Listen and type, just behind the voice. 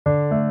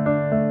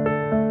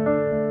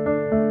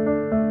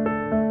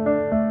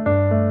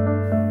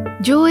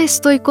Yo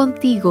estoy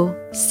contigo,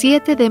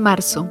 7 de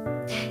marzo.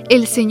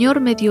 El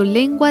Señor me dio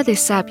lengua de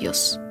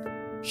sabios.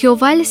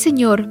 Jehová el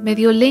Señor me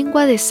dio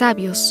lengua de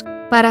sabios,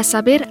 para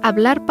saber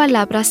hablar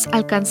palabras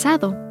al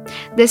cansado.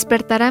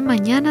 Despertará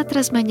mañana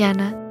tras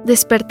mañana,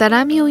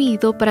 despertará mi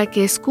oído para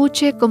que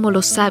escuche como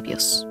los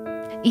sabios.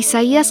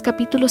 Isaías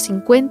capítulo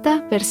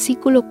 50,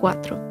 versículo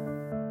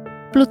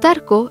 4.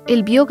 Plutarco,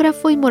 el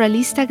biógrafo y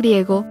moralista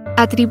griego,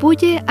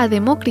 atribuye a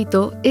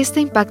Demócrito esta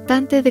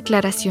impactante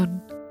declaración: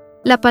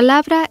 la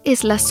palabra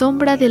es la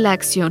sombra de la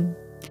acción.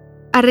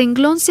 A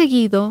renglón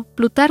seguido,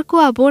 Plutarco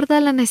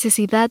aborda la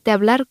necesidad de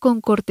hablar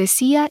con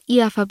cortesía y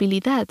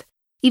afabilidad,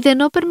 y de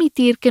no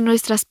permitir que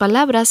nuestras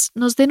palabras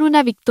nos den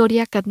una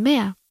victoria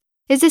cadmea,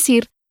 es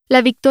decir,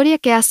 la victoria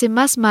que hace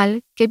más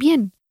mal que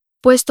bien,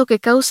 puesto que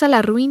causa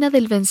la ruina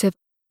del vencedor.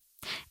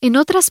 En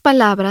otras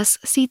palabras,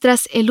 si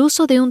tras el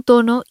uso de un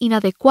tono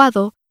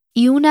inadecuado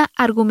y una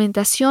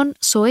argumentación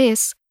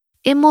soez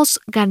hemos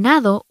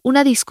ganado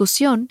una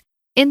discusión,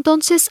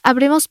 entonces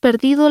habremos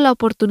perdido la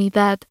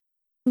oportunidad de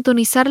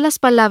sintonizar las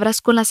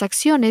palabras con las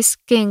acciones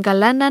que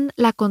engalanan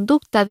la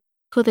conducta del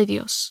Hijo de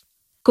Dios.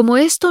 Como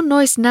esto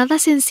no es nada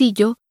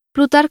sencillo,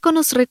 Plutarco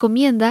nos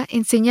recomienda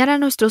enseñar a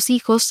nuestros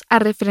hijos a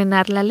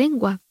refrenar la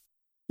lengua.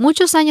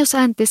 Muchos años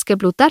antes que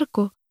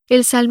Plutarco,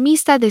 el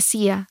salmista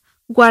decía: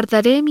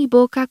 guardaré mi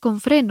boca con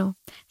freno,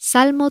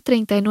 Salmo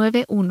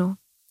 39:1.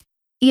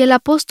 Y el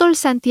apóstol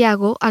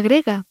Santiago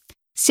agrega: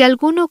 si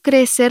alguno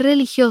cree ser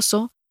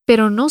religioso,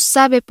 pero no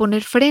sabe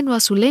poner freno a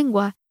su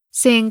lengua,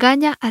 se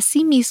engaña a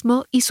sí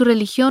mismo y su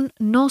religión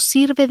no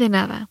sirve de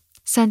nada.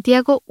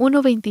 Santiago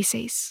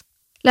 1:26.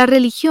 La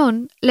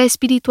religión, la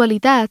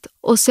espiritualidad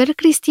o ser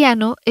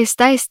cristiano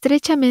está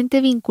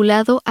estrechamente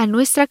vinculado a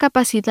nuestra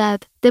capacidad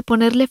de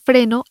ponerle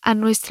freno a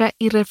nuestra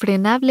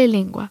irrefrenable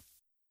lengua.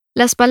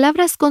 Las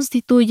palabras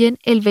constituyen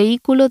el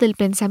vehículo del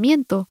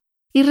pensamiento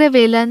y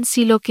revelan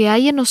si lo que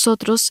hay en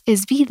nosotros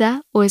es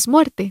vida o es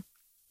muerte.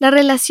 La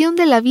relación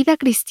de la vida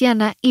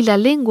cristiana y la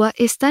lengua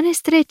es tan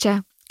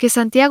estrecha que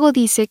Santiago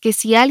dice que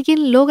si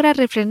alguien logra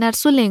refrenar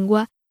su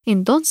lengua,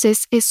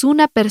 entonces es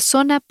una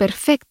persona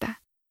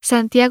perfecta.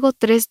 Santiago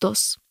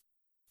 3:2.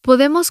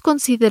 ¿Podemos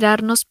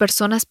considerarnos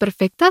personas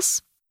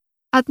perfectas?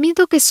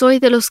 Admito que soy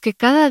de los que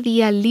cada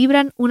día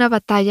libran una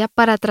batalla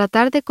para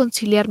tratar de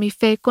conciliar mi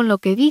fe con lo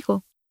que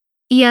digo,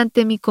 y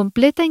ante mi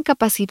completa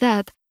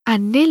incapacidad,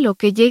 anhelo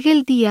que llegue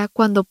el día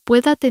cuando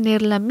pueda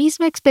tener la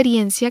misma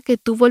experiencia que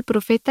tuvo el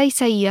profeta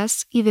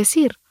Isaías y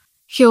decir: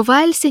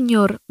 Jehová el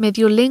Señor me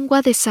dio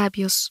lengua de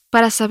sabios,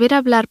 para saber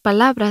hablar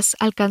palabras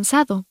al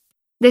cansado.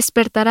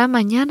 Despertará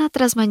mañana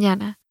tras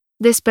mañana,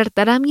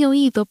 despertará mi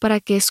oído para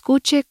que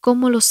escuche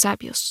como los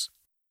sabios.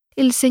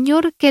 El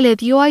Señor que le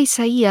dio a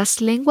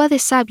Isaías lengua de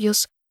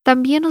sabios,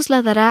 también nos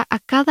la dará a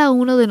cada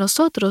uno de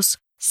nosotros,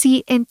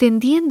 si,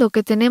 entendiendo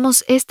que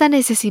tenemos esta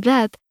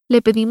necesidad,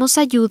 le pedimos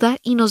ayuda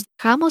y nos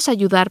dejamos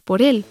ayudar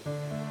por Él.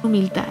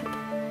 Humildad.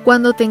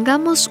 Cuando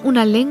tengamos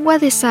una lengua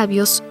de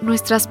sabios,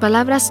 nuestras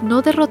palabras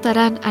no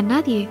derrotarán a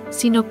nadie,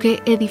 sino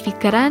que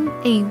edificarán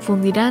e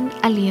infundirán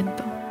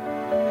aliento.